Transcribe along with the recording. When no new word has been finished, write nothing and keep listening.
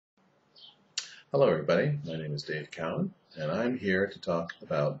Hello everybody, my name is Dave Cowan, and I'm here to talk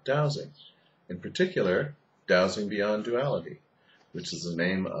about dowsing. In particular, Dowsing Beyond Duality, which is the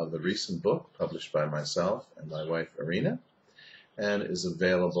name of the recent book published by myself and my wife Irina, and is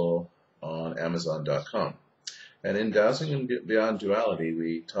available on Amazon.com. And in Dowsing Beyond Duality,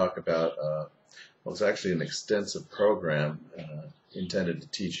 we talk about, well, it's actually an extensive program intended to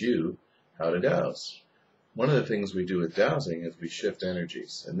teach you how to dowse. One of the things we do with dowsing is we shift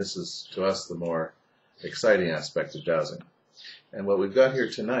energies, and this is, to us, the more exciting aspect of dowsing. And what we've got here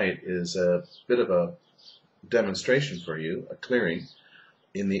tonight is a bit of a demonstration for you, a clearing,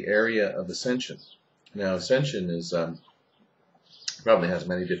 in the area of Ascension. Now, Ascension is probably has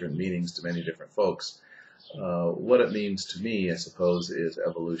many different meanings to many different folks. What it means to me, I suppose, is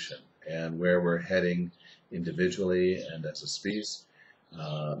evolution, and where we're heading individually and as a species.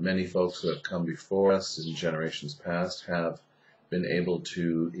 Many folks who have come before us in generations past have been able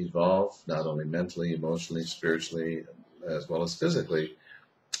to evolve, not only mentally, emotionally, spiritually, as well as physically.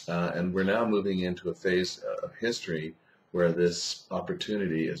 And we're now moving into a phase of history where this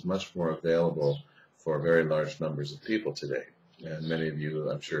opportunity is much more available for very large numbers of people today. And many of you,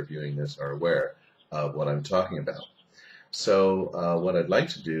 I'm sure, viewing this are aware of what I'm talking about. So what I'd like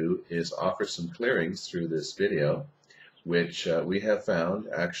to do is offer some clearings through this video, which we have found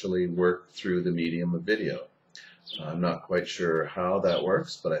actually work through the medium of video. I'm not quite sure how that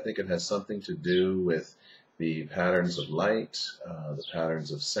works, but I think it has something to do with the patterns of light, the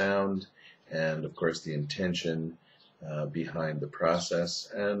patterns of sound, and of course the intention behind the process,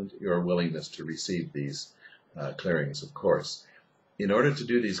 and your willingness to receive these clearings, of course. In order to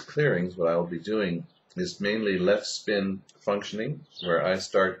do these clearings, what I will be doing is mainly left spin functioning, where I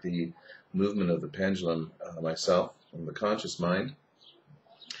start the movement of the pendulum myself from the conscious mind,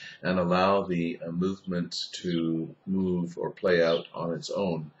 and allow the movement to move or play out on its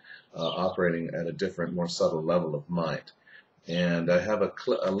own, operating at a different, more subtle level of mind. And I have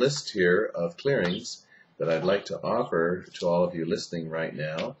a list here of clearings that I'd like to offer to all of you listening right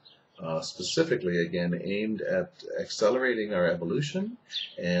now, specifically, again, aimed at accelerating our evolution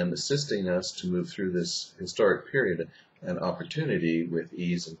and assisting us to move through this historic period and opportunity with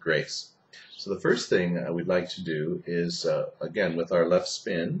ease and grace. So the first thing we'd like to do is, again, with our left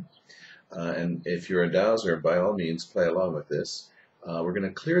spin, and if you're a dowser, by all means, play along with this. We're going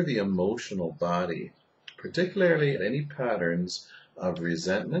to clear the emotional body, particularly any patterns of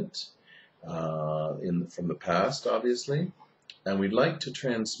resentment from the past, obviously. And we'd like to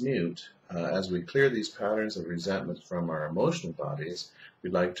transmute, as we clear these patterns of resentment from our emotional bodies,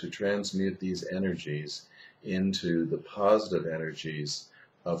 we'd like to transmute these energies into the positive energies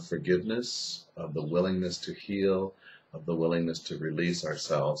of forgiveness, of the willingness to heal, of the willingness to release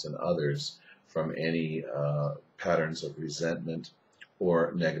ourselves and others from any patterns of resentment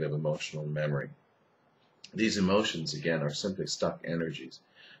or negative emotional memory. These emotions, again, are simply stuck energies.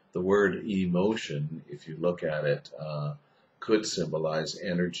 The word emotion, if you look at it, could symbolize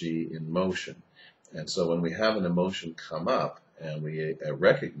energy in motion. And so when we have an emotion come up and we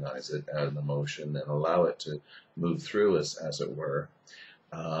recognize it as an emotion and allow it to move through us, as it were,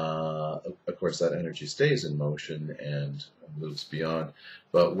 of course, that energy stays in motion and moves beyond.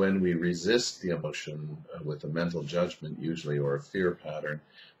 But when we resist the emotion with a mental judgment, usually, or a fear pattern,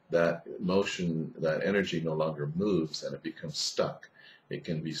 that emotion, that energy no longer moves and it becomes stuck. It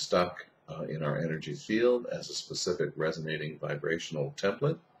can be stuck in our energy field as a specific resonating vibrational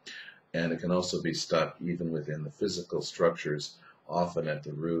template, and it can also be stuck even within the physical structures, often at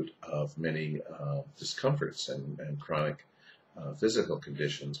the root of many discomforts and chronic physical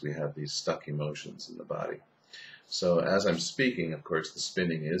conditions. We have these stuck emotions in the body. So as I'm speaking, of course, the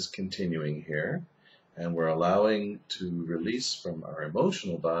spinning is continuing here, and we're allowing to release from our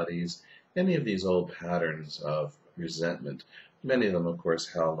emotional bodies any of these old patterns of resentment. Many of them, of course,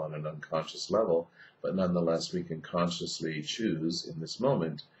 held on an unconscious level, but nonetheless we can consciously choose in this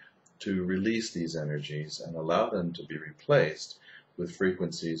moment to release these energies and allow them to be replaced with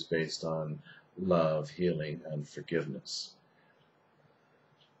frequencies based on love, healing, and forgiveness.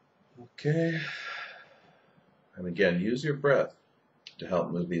 Okay, and again, use your breath to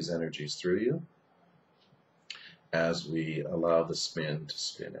help move these energies through you as we allow the spin to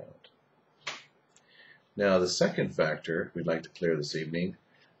spin out. Now, the second factor we'd like to clear this evening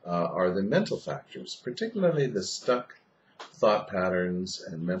are the mental factors, particularly the stuck thought patterns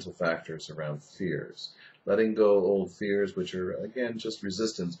and mental factors around fears. Letting go old fears, which are, again, just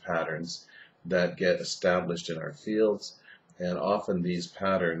resistance patterns that get established in our fields. And often these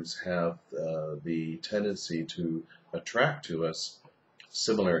patterns have the tendency to attract to us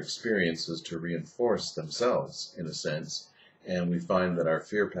similar experiences to reinforce themselves, in a sense, and we find that our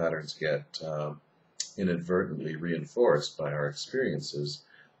fear patterns get inadvertently reinforced by our experiences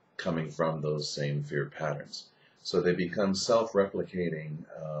coming from those same fear patterns. So they become self-replicating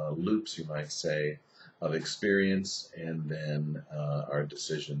loops, you might say, of experience and then our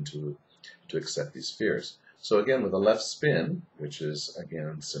decision to accept these fears. So again, with a left spin, which is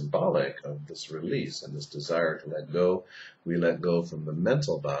again symbolic of this release and this desire to let go, we let go from the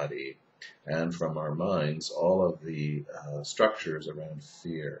mental body and from our minds all of the structures around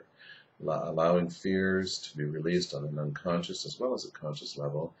fear, allowing fears to be released on an unconscious as well as a conscious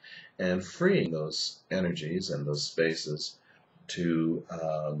level, and freeing those energies and those spaces to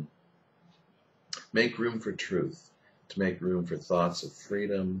make room for truth, to make room for thoughts of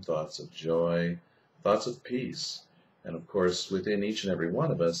freedom, thoughts of joy, thoughts of peace. And of course, within each and every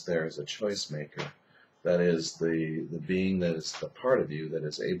one of us, there is a choice maker. That is the being that is the part of you that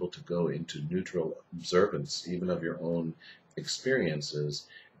is able to go into neutral observance, even of your own experiences,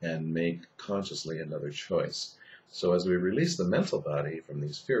 and make consciously another choice. So as we release the mental body from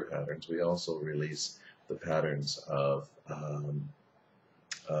these fear patterns, we also release the patterns of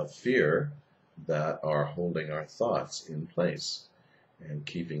fear that are holding our thoughts in place and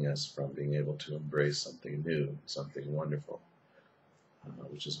keeping us from being able to embrace something new, something wonderful,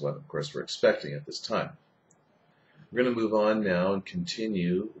 which is what, of course, we're expecting at this time. We're going to move on now and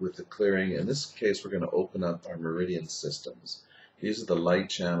continue with the clearing. In this case, we're going to open up our meridian systems. These are the light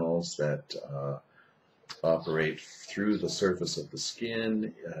channels that operate through the surface of the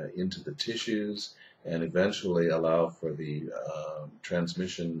skin, into the tissues, and eventually allow for the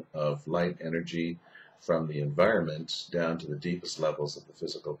transmission of light energy from the environment down to the deepest levels of the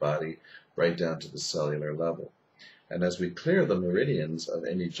physical body, right down to the cellular level. And as we clear the meridians of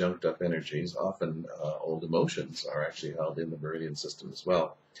any junked up energies, often old emotions are actually held in the meridian system as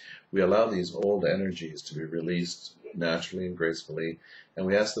well. We allow these old energies to be released naturally and gracefully, and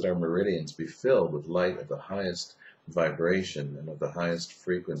we ask that our meridians be filled with light of the highest vibration and of the highest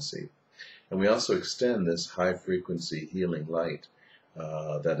frequency. And we also extend this high frequency healing light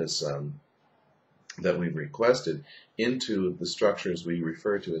that we've requested into the structures we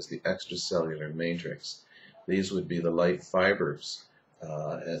refer to as the extracellular matrix. These would be the light fibers,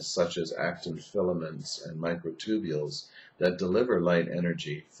 such as actin filaments and microtubules, that deliver light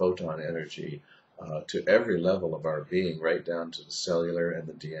energy, photon energy, to every level of our being, right down to the cellular and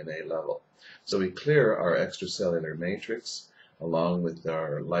the DNA level. So we clear our extracellular matrix along with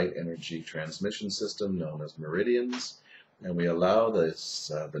our light energy transmission system known as meridians, and we allow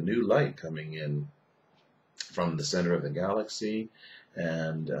this the new light coming in from the center of the galaxy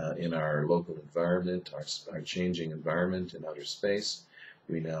and in our local environment, our changing environment in outer space.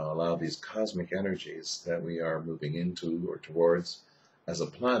 We now allow these cosmic energies that we are moving into or towards as a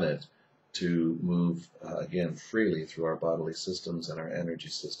planet to move again freely through our bodily systems and our energy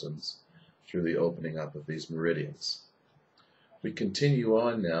systems through the opening up of these meridians. We continue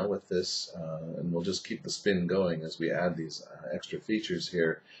on now with this, and we'll just keep the spin going as we add these extra features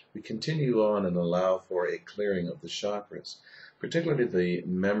here. We continue on and allow for a clearing of the chakras, particularly the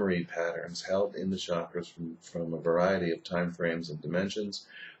memory patterns held in the chakras from a variety of time frames and dimensions,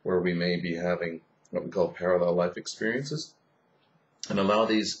 where we may be having what we call parallel life experiences, and allow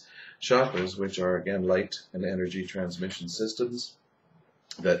these chakras, which are again light and energy transmission systems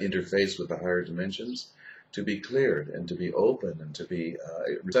that interface with the higher dimensions, to be cleared and to be open and to be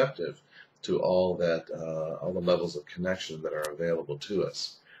receptive to all the levels of connection that are available to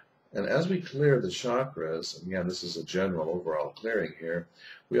us. And as we clear the chakras, again, this is a general overall clearing here,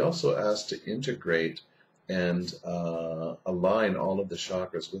 we also ask to integrate and align all of the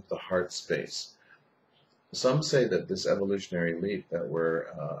chakras with the heart space. Some say that this evolutionary leap that we're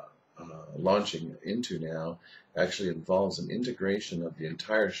launching into now actually involves an integration of the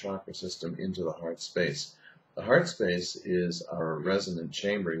entire chakra system into the heart space. The heart space is our resonant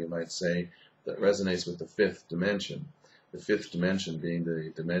chamber, you might say, that resonates with the fifth dimension. The fifth dimension being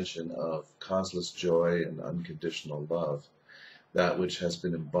the dimension of causeless joy and unconditional love, that which has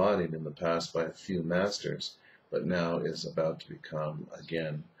been embodied in the past by a few masters, but now is about to become,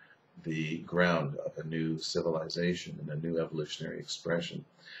 again, the ground of a new civilization and a new evolutionary expression.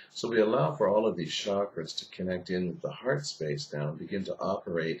 So we allow for all of these chakras to connect in with the heart space now and begin to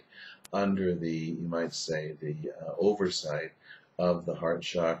operate under the, you might say, the oversight of the heart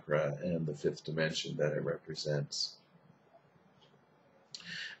chakra and the fifth dimension that it represents.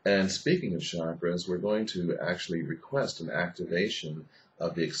 And speaking of chakras, we're going to actually request an activation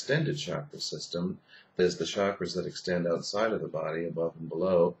of the extended chakra system. There's the chakras that extend outside of the body, above and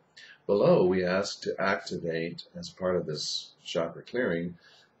below. Below, we ask to activate, as part of this chakra clearing,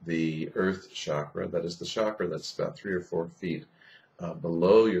 the earth chakra, that is the chakra that's about 3 or 4 feet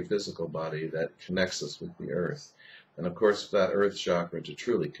below your physical body that connects us with the earth. And of course, for that earth chakra to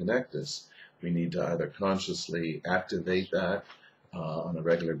truly connect us, we need to either consciously activate that on a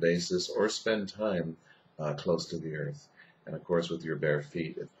regular basis or spend time close to the earth. And of course, with your bare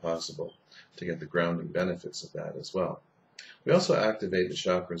feet, if possible, to get the grounding benefits of that as well. We also activate the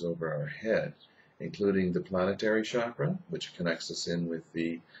chakras over our head, including the planetary chakra, which connects us in with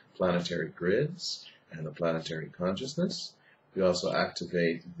the planetary grids and the planetary consciousness. We also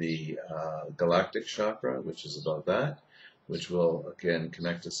activate the galactic chakra, which is above that, which will again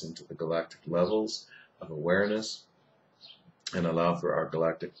connect us into the galactic levels of awareness and allow for our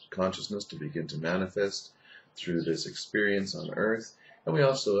galactic consciousness to begin to manifest through this experience on Earth. And we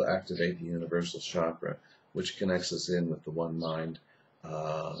also activate the universal chakra, which connects us in with the one mind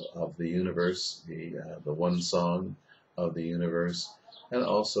of the universe, the one song of the universe, and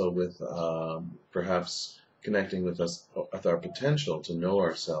also with perhaps connecting with us, with our potential to know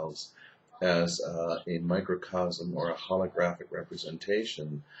ourselves as a microcosm or a holographic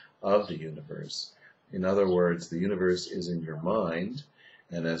representation of the universe. In other words, the universe is in your mind,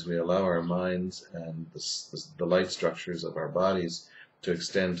 and as we allow our minds and the light structures of our bodies to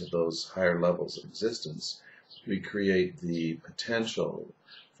extend to those higher levels of existence, we create the potential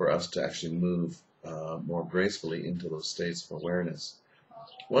for us to actually move more gracefully into those states of awareness.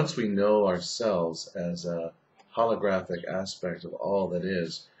 Once we know ourselves as a holographic aspect of all that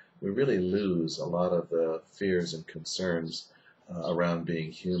is, we really lose a lot of the fears and concerns around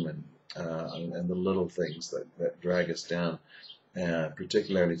being human and the little things that drag us down,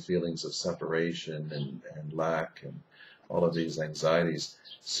 particularly feelings of separation and lack and all of these anxieties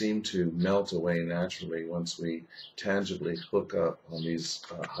seem to melt away naturally once we tangibly hook up on these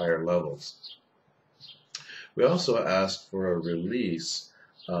higher levels. We also ask for a release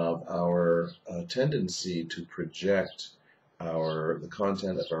of our tendency to project the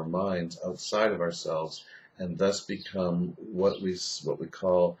content of our minds outside of ourselves, and thus become what we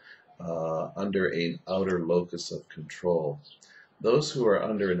call under an outer locus of control. Those who are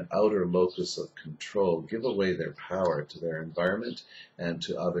under an outer locus of control give away their power to their environment and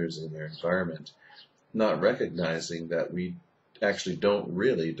to others in their environment, not recognizing that we actually don't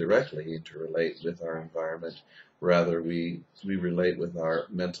really directly interrelate with our environment. Rather, we relate with our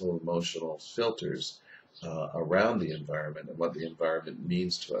mental, emotional filters around the environment and what the environment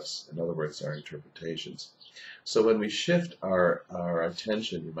means to us. In other words, our interpretations. So when we shift our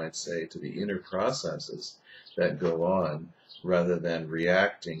attention, you might say, to the inner processes that go on, rather than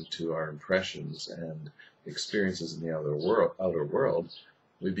reacting to our impressions and experiences in the outer world,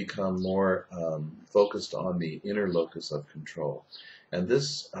 we become more focused on the inner locus of control. And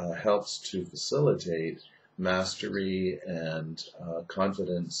this helps to facilitate mastery and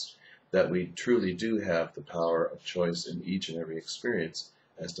confidence that we truly do have the power of choice in each and every experience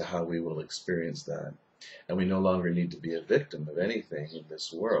as to how we will experience that. And we no longer need to be a victim of anything in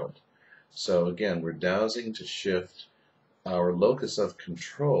this world. So again, we're dowsing to shift our locus of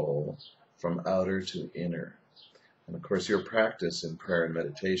control from outer to inner. And of course, your practice in prayer and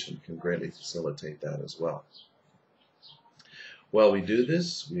meditation can greatly facilitate that as well. While we do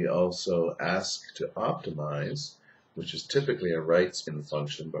this, we also ask to optimize, which is typically a right spin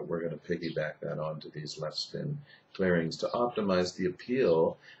function, but we're going to piggyback that onto these left spin clearings to optimize the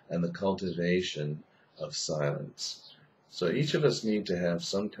appeal and the cultivation of silence. So each of us need to have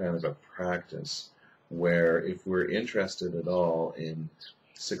some kind of a practice where, if we're interested at all in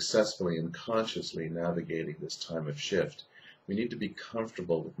successfully and consciously navigating this time of shift, we need to be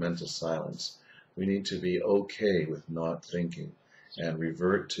comfortable with mental silence. We need to be okay with not thinking and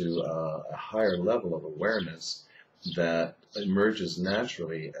revert to a higher level of awareness that emerges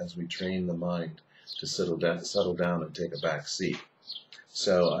naturally as we train the mind to settle down and take a back seat.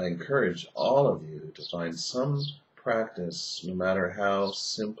 So I encourage all of you to find some practice, no matter how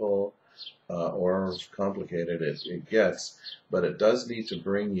simple or complicated it gets, but it does need to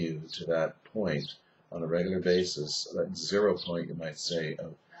bring you to that point on a regular basis, that 0 point, you might say,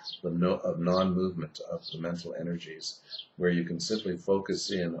 of non-movement of the mental energies, where you can simply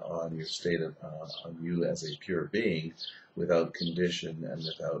focus in on your state of, on you as a pure being, without condition and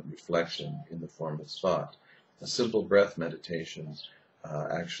without reflection in the form of thought. A simple breath meditation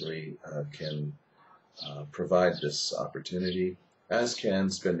actually can provide this opportunity, as can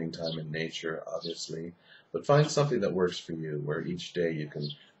spending time in nature, obviously, but find something that works for you, where each day you can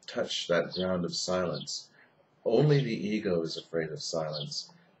touch that ground of silence. Only the ego is afraid of silence,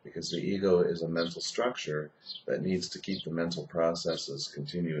 because the ego is a mental structure that needs to keep the mental processes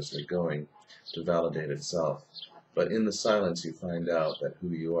continuously going to validate itself. But in the silence, you find out that who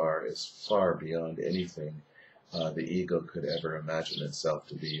you are is far beyond anything the ego could ever imagine itself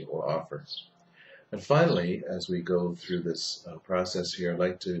to be or offer. And finally, as we go through this process here, I'd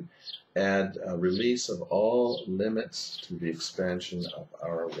like to add a release of all limits to the expansion of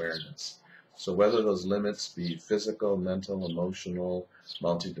our awareness. So whether those limits be physical, mental, emotional,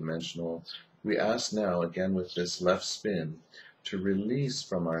 multidimensional, we ask now, again with this left spin, to release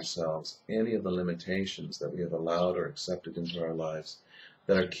from ourselves any of the limitations that we have allowed or accepted into our lives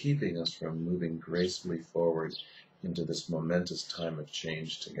that are keeping us from moving gracefully forward into this momentous time of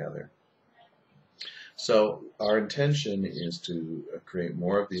change together. So our intention is to create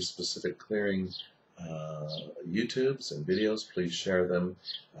more of these specific clearing YouTubes and videos. Please share them.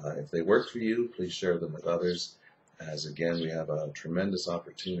 If they work for you, please share them with others, as again we have a tremendous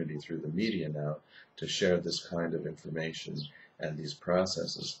opportunity through the media now to share this kind of information and these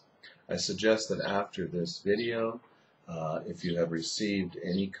processes. I suggest that after this video, if you have received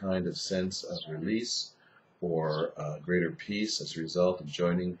any kind of sense of release or greater peace as a result of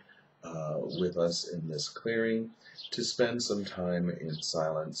joining with us in this clearing, to spend some time in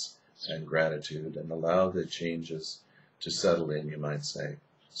silence and gratitude and allow the changes to settle in, you might say.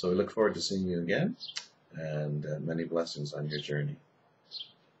 So we look forward to seeing you again, and many blessings on your journey.